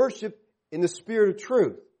be worshipped in the spirit of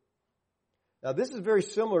truth. Now this is very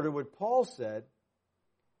similar to what Paul said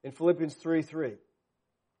in Philippians 3:3.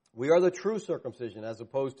 We are the true circumcision as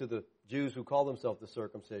opposed to the Jews who call themselves the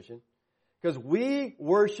circumcision. Because we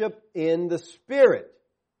worship in the Spirit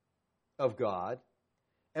of God.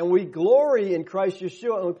 And we glory in Christ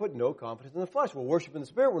Yeshua and we put no confidence in the flesh. We'll worship in the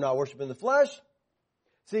Spirit. We're not worshiping the flesh.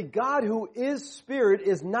 See, God who is Spirit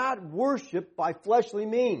is not worshipped by fleshly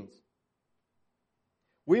means.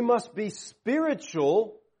 We must be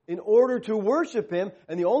spiritual in order to worship Him.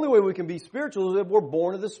 And the only way we can be spiritual is if we're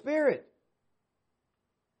born of the Spirit.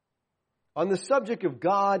 On the subject of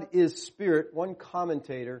God is Spirit, one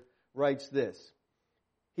commentator writes this.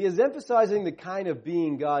 He is emphasizing the kind of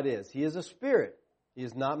being God is. He is a spirit. He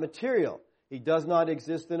is not material. He does not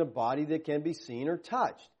exist in a body that can be seen or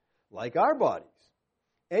touched, like our bodies.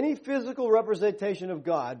 Any physical representation of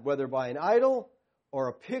God, whether by an idol or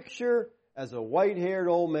a picture as a white-haired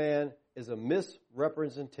old man, is a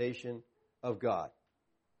misrepresentation of God.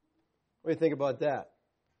 What do you think about that?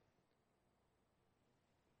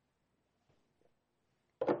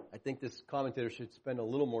 I think this commentator should spend a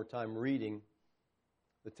little more time reading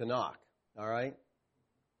the Tanakh, all right?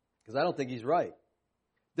 Because I don't think he's right.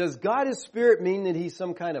 Does God as Spirit mean that He's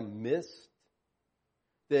some kind of mist?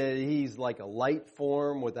 That He's like a light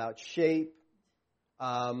form without shape?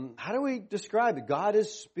 How do we describe it? God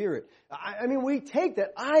is Spirit. I mean, we take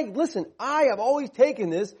that. I have always taken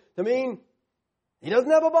this to mean He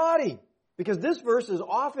doesn't have a body. Because this verse is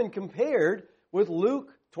often compared with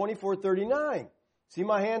Luke 24:39. See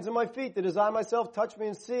my hands and my feet, that as I myself touch me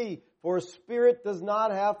and see, for a spirit does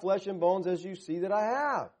not have flesh and bones as you see that I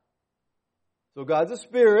have. So God's a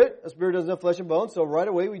spirit doesn't have flesh and bones, so right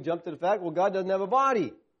away we jump to the fact, well, God doesn't have a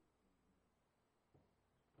body.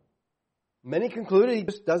 Many concluded He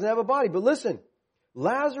just doesn't have a body. But listen,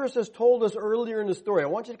 Lazarus has told us earlier in the story, I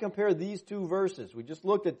want you to compare these two verses. We just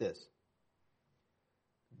looked at this.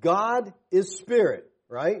 God is spirit,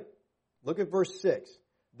 right? Look at verse 6.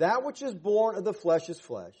 That which is born of the flesh is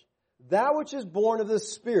flesh. That which is born of the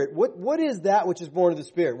Spirit. What is that which is born of the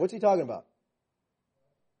Spirit? What's he talking about?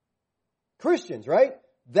 Christians, right?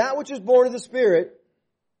 That which is born of the Spirit.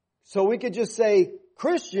 So we could just say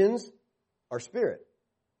Christians are Spirit.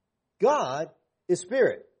 God is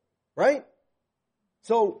Spirit, right?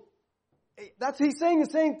 So he's saying the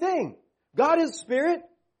same thing. God is Spirit.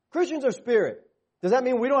 Christians are Spirit. Does that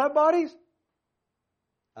mean we don't have bodies?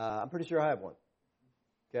 I'm pretty sure I have one.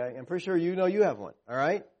 Okay, I'm pretty sure you know you have one, all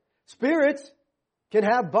right? Spirits can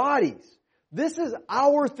have bodies. This is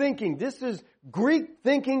our thinking. This is Greek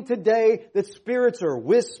thinking today that spirits are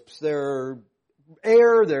wisps, they're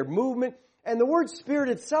air, they're movement. And the word spirit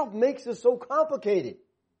itself makes this so complicated.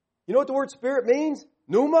 You know what the word spirit means?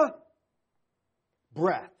 Pneuma?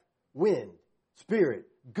 Breath, wind, spirit,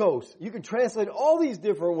 ghost. You can translate all these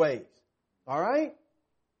different ways, all right?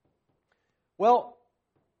 Well,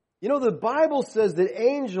 you know, the Bible says that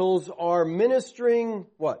angels are ministering,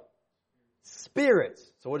 what? Spirits.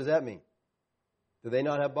 So what does that mean? Do they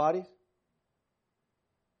not have bodies?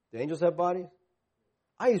 Do angels have bodies?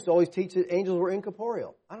 I used to always teach that angels were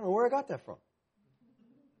incorporeal. I don't know where I got that from.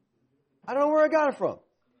 I don't know where I got it from.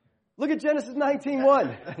 Look at Genesis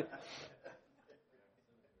 19:1.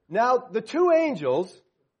 Now, the two angels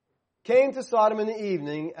came to Sodom in the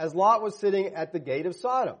evening as Lot was sitting at the gate of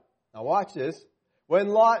Sodom. Now watch this. When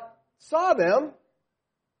Lot saw them,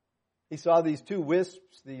 he saw these two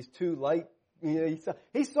wisps, these two light,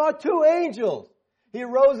 he saw two angels. He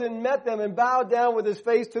rose and met them and bowed down with his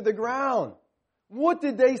face to the ground. What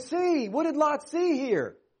did they see? What did Lot see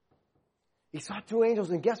here? He saw two angels,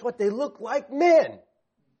 and guess what? They looked like men.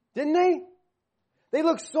 Didn't they? They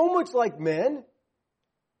looked so much like men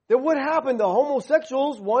that what happened? The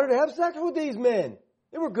homosexuals wanted to have sex with these men.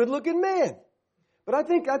 They were good-looking men. But I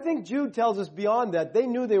think Jude tells us beyond that, they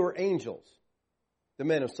knew they were angels, the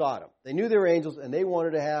men of Sodom. They knew they were angels, and they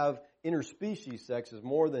wanted to have interspecies sex. It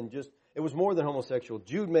was more than homosexual.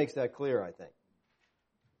 Jude makes that clear, I think.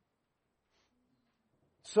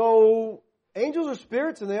 So, angels are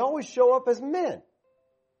spirits, and they always show up as men.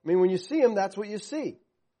 I mean, when you see him, that's what you see.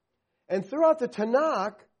 And throughout the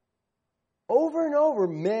Tanakh, over and over,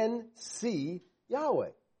 men see Yahweh.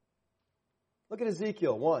 Look at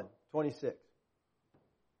Ezekiel 1:26.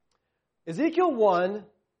 Ezekiel 1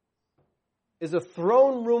 is a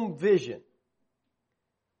throne room vision.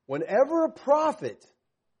 Whenever a prophet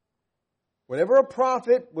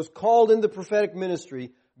was called in the prophetic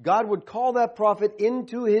ministry, God would call that prophet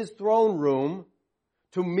into his throne room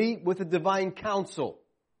to meet with the divine council.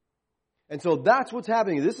 And so that's what's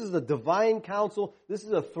happening. This is the divine council. This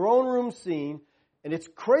is a throne room scene. And it's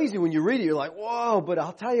crazy when you read it. You're like, whoa, but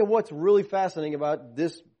I'll tell you what's really fascinating about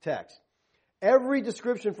this text. Every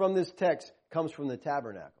description from this text comes from the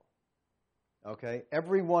tabernacle. Okay?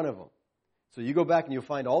 Every one of them. So you go back and you'll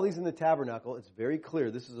find all these in the tabernacle. It's very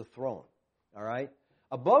clear. This is a throne. All right?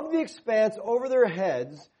 Above the expanse, over their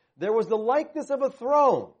heads, there was the likeness of a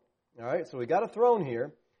throne. All right? So we got a throne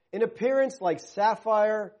here. In appearance like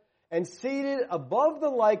sapphire, and seated above the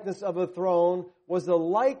likeness of a throne was the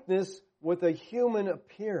likeness with a human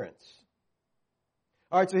appearance.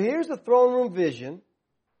 All right, so here's the throne room vision.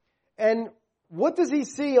 And what does he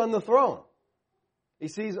see on the throne? He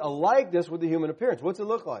sees a likeness with a human appearance. What's it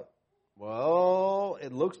look like? Well,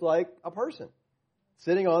 it looks like a person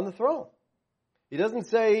sitting on the throne. He doesn't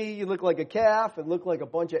say you look like a calf, it looked like a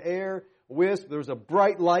bunch of air, wisp, there's a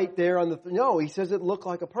bright light there on the throne. No, he says it looked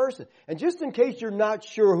like a person. And just in case you're not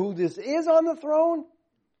sure who this is on the throne,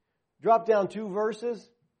 drop down 2 verses.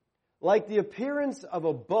 Like the appearance of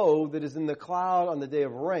a bow that is in the cloud on the day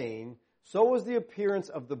of rain, so was the appearance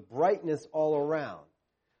of the brightness all around.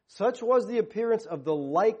 Such was the appearance of the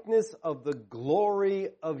likeness of the glory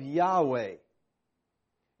of Yahweh.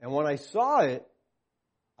 And when I saw it,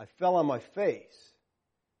 I fell on my face,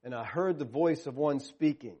 and I heard the voice of one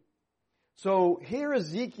speaking. So here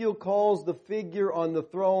Ezekiel calls the figure on the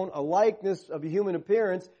throne a likeness of a human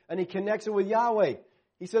appearance, and he connects it with Yahweh.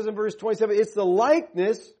 He says in verse 27, it's the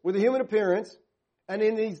likeness with a human appearance, and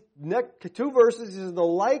in these next 2 verses is the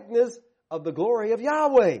likeness of the glory of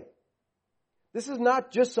Yahweh. This is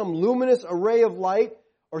not just some luminous array of light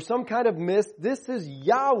or some kind of mist. This is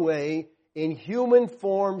Yahweh in human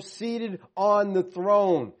form seated on the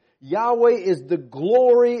throne. Yahweh is the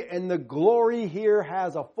glory, and the glory here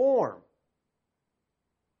has a form.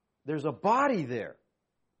 There's a body there.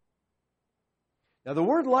 Now the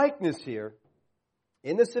word likeness here,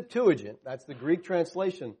 in the Septuagint, that's the Greek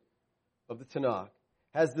translation of the Tanakh,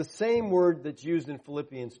 has the same word that's used in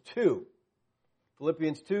Philippians 2.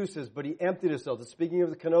 Philippians 2 says, but he emptied himself. It's speaking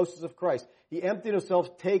of the kenosis of Christ. He emptied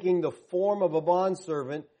himself, taking the form of a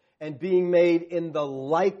bondservant and being made in the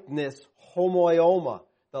likeness, homoioma,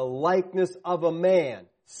 the likeness of a man.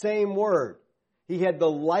 Same word. He had the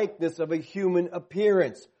likeness of a human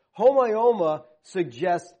appearance. Homoioma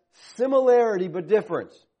suggests similarity but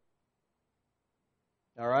difference.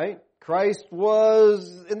 All right? Christ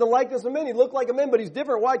was in the likeness of men. He looked like a man, but he's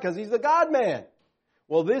different. Why? Because he's the God-man.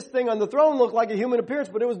 Well, this thing on the throne looked like a human appearance,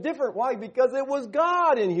 but it was different. Why? Because it was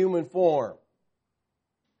God in human form.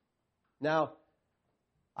 Now,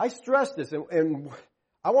 I stress this, and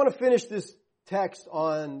I want to finish this text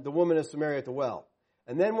on the woman of Samaria at the well.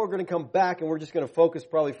 And then we're going to come back, and we're just going to focus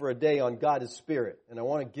probably for a day on God as Spirit. And I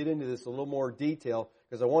want to get into this a little more detail,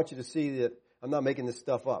 because I want you to see that I'm not making this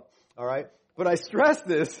stuff up. All right? But I stress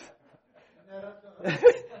this.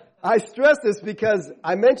 I stress this because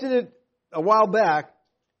I mentioned it a while back.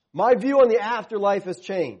 My view on the afterlife has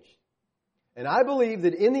changed. And I believe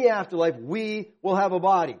that in the afterlife, we will have a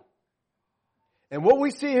body. And what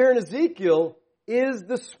we see here in Ezekiel is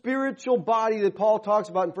the spiritual body that Paul talks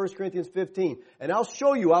about in 1 Corinthians 15. And I'll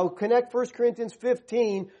show you, I'll connect 1 Corinthians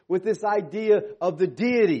 15 with this idea of the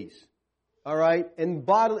deities. All right? And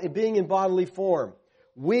being in bodily form.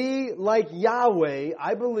 We, like Yahweh,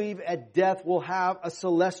 I believe at death will have a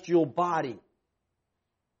celestial body.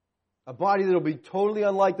 A body that will be totally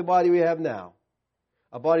unlike the body we have now.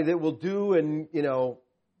 A body that will do and,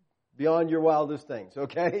 beyond your wildest things,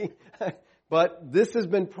 okay? But this has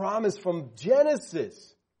been promised from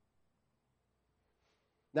Genesis.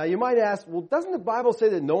 Now you might ask, well, doesn't the Bible say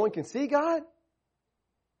that no one can see God?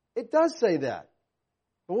 It does say that.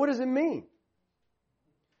 But what does it mean?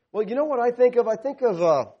 Well, you know what I think of? I think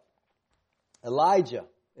of Elijah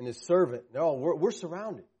and his servant. No, we're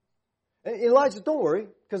surrounded. And Elijah says, don't worry,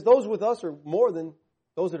 because those with us are more than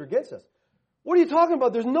those that are against us. What are you talking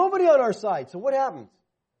about? There's nobody on our side. So what happens?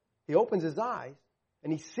 He opens his eyes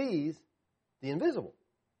and he sees the invisible.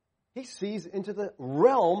 He sees into the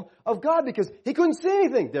realm of God because he couldn't see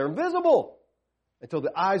anything. They're invisible until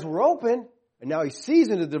the eyes were open. And now he sees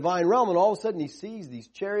into the divine realm, and all of a sudden he sees these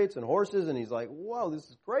chariots and horses, and he's like, whoa, this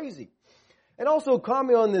is crazy. And also,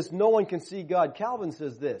 comment on this, no one can see God. Calvin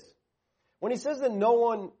says this. When he says that no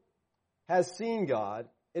one has seen God,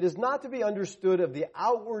 it is not to be understood of the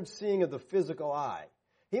outward seeing of the physical eye.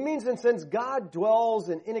 He means that since God dwells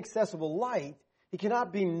in inaccessible light, he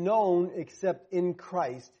cannot be known except in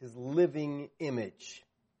Christ, his living image.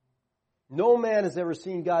 No man has ever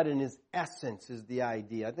seen God in his essence is the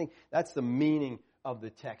idea. I think that's the meaning of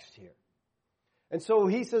the text here. And so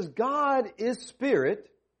he says God is spirit,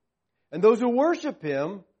 and those who worship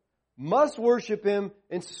him must worship him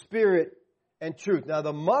in spirit and truth. Now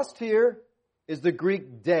the must here is the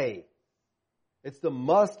Greek day. It's the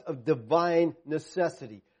must of divine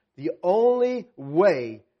necessity. The only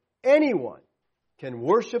way anyone can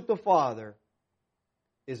worship the Father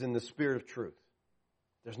is in the spirit of truth.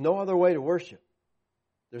 There's no other way to worship.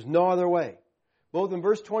 There's no other way. Both in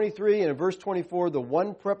verse 23 and in verse 24, the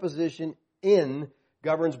one preposition in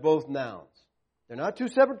governs both nouns. They're not two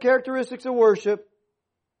separate characteristics of worship.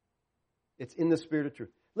 It's in the spirit of truth.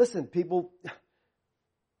 Listen, people,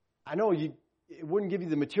 I know it wouldn't give you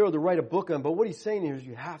the material to write a book on, but what he's saying here is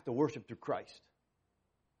you have to worship through Christ.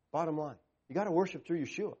 Bottom line. You got to worship through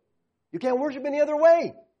Yeshua. You can't worship any other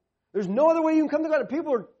way. There's no other way you can come to God.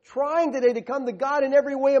 People are trying today to come to God in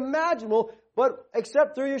every way imaginable, but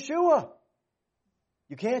except through Yeshua.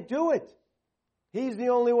 You can't do it. He's the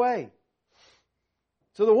only way.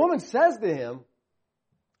 So the woman says to him,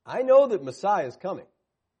 I know that Messiah is coming.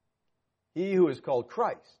 He who is called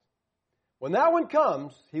Christ. When that one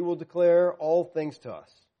comes, he will declare all things to us.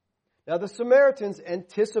 Now the Samaritans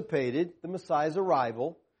anticipated the Messiah's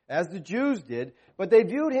arrival, as the Jews did, but they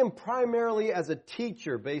viewed him primarily as a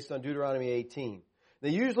teacher based on Deuteronomy 18. They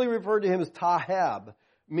usually referred to him as Tahab,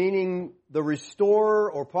 meaning the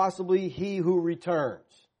restorer or possibly he who returns.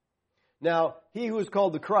 Now, he who is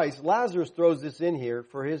called the Christ, Lazarus throws this in here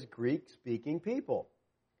for his Greek-speaking people.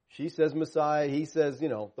 She says Messiah, he says,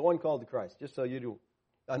 the one called the Christ, just so you do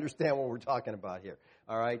understand what we're talking about here.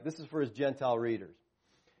 All right, this is for his Gentile readers.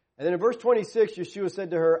 And then in verse 26, Yeshua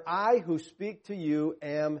said to her, I who speak to you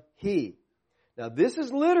am he. Now this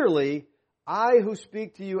is literally, I who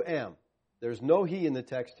speak to you am. There's no he in the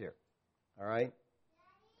text here. All right?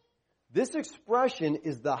 This expression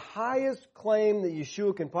is the highest claim that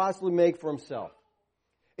Yeshua can possibly make for himself.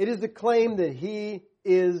 It is the claim that he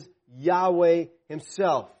is Yahweh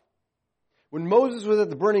himself. When Moses was at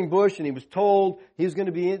the burning bush and he was told he was going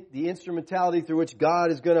to be the instrumentality through which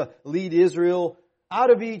God is going to lead Israel out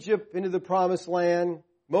of Egypt into the promised land,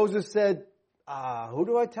 Moses said, who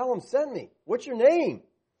do I tell him sent me? What's your name?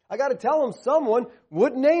 I got to tell him someone.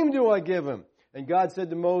 What name do I give him? And God said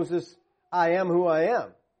to Moses, I am who I am.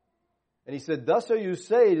 And he said, thus shall you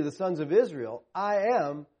say to the sons of Israel, I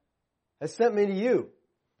am has sent me to you.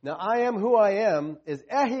 Now, I am who I am is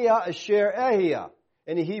Ehiyah Asher Ehiyah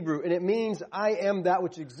in the Hebrew, and it means I am that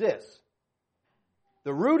which exists.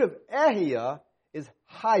 The root of Ehiyah is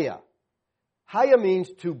Haya. Haya means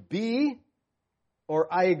to be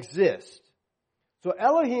or I exist. So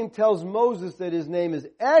Elohim tells Moses that his name is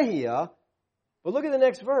Ehiyah, but look at the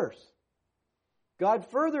next verse. God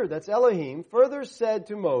further, that's Elohim, further said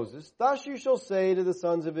to Moses, thus you shall say to the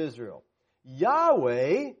sons of Israel,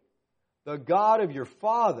 Yahweh, the God of your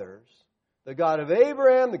fathers, the God of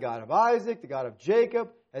Abraham, the God of Isaac, the God of Jacob,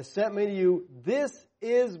 has sent me to you. This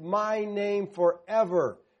is my name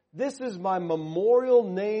forever. This is my memorial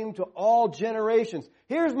name to all generations.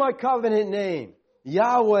 Here's my covenant name,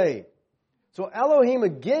 Yahweh. So Elohim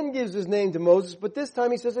again gives his name to Moses, but this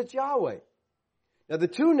time he says it's Yahweh. Now the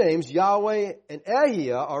two names, Yahweh and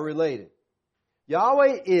Ehiyah, are related.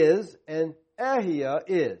 Yahweh is and Ehiyah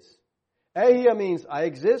is. Ehiyah means I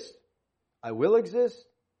exist, I will exist,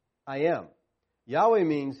 I am. Yahweh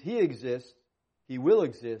means he exists, he will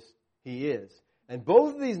exist, he is. And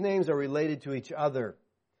both of these names are related to each other.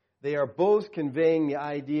 They are both conveying the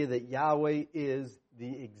idea that Yahweh is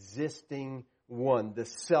the existing one, the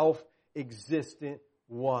self-existent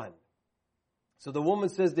one. So the woman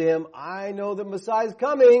says to him, I know that Messiah is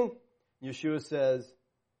coming. Yeshua says,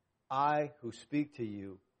 I who speak to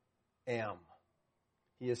you am.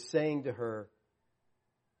 He is saying to her,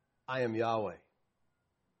 I am Yahweh.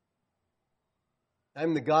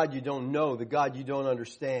 I'm the God you don't know, the God you don't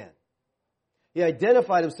understand. He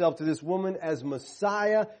identified himself to this woman as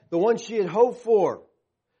Messiah, the one she had hoped for.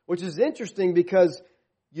 Which is interesting because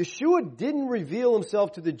Yeshua didn't reveal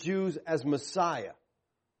himself to the Jews as Messiah.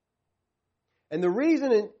 And the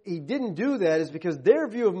reason he didn't do that is because their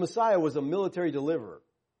view of Messiah was a military deliverer.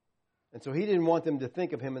 And so he didn't want them to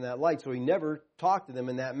think of him in that light, so he never talked to them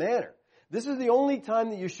in that manner. This is the only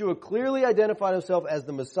time that Yeshua clearly identified himself as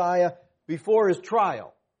the Messiah before his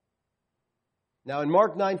trial. Now in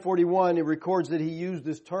Mark 9:41, it records that he used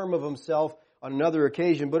this term of himself on another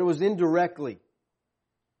occasion, but it was indirectly.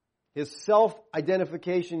 His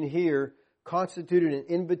self-identification here constituted an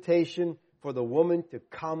invitation for the woman to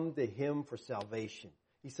come to him for salvation.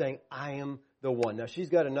 He's saying, I am the one. Now she's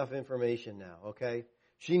got enough information now, okay?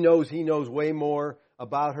 He knows way more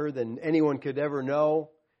about her than anyone could ever know.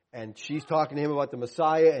 And she's talking to him about the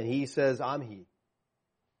Messiah, and he says, I'm he.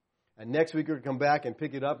 And next week we're going to come back and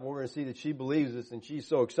pick it up, and we're going to see that she believes this, and she's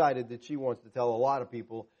so excited that she wants to tell a lot of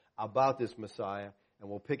people about this Messiah. And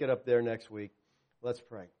we'll pick it up there next week. Let's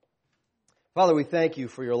pray. Father, we thank you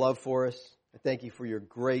for your love for us. I thank you for your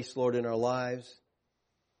grace, Lord, in our lives.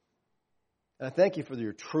 And I thank you for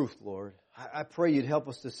your truth, Lord. I pray you'd help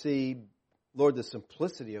us to see, Lord, the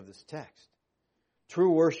simplicity of this text.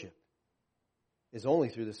 True worship is only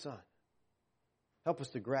through the Son. Help us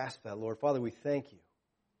to grasp that, Lord. Father, we thank you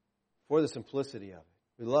for the simplicity of it.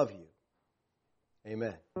 We love you.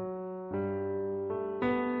 Amen.